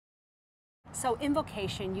So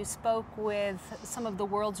Invocation, you spoke with some of the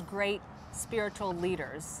world's great spiritual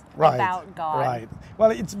leaders about God. Right.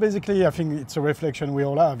 Well, it's basically, I think it's a reflection we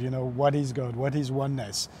all have, what is God, what is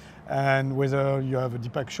oneness? And whether you have a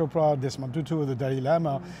Deepak Chopra, Desmond Tutu, or the Dalai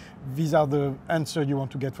Lama, these are the answers you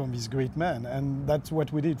want to get from these great men. And that's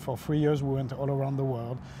what we did. For 3 years, we went all around the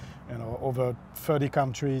world, over 30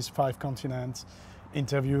 countries, 5 continents,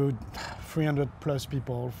 interviewed 300 plus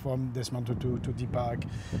people, from Desmond Tutu to Deepak,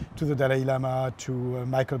 to the Dalai Lama, to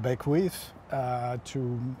Michael Beckwith,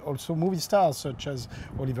 to also movie stars such as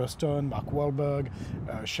Oliver Stone, Mark Wahlberg,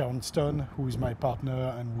 Sharon Stone, who is my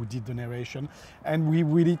partner and who did the narration. And we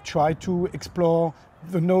really try to explore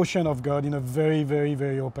the notion of God in a very, very,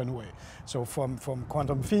 very open way. So from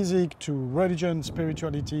quantum physics to religion,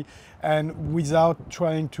 spirituality, and without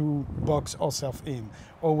trying to box ourselves in,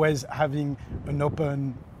 always having an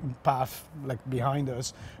open path like behind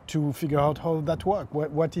us to figure out how that works.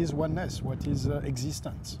 What is oneness? What is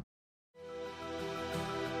existence?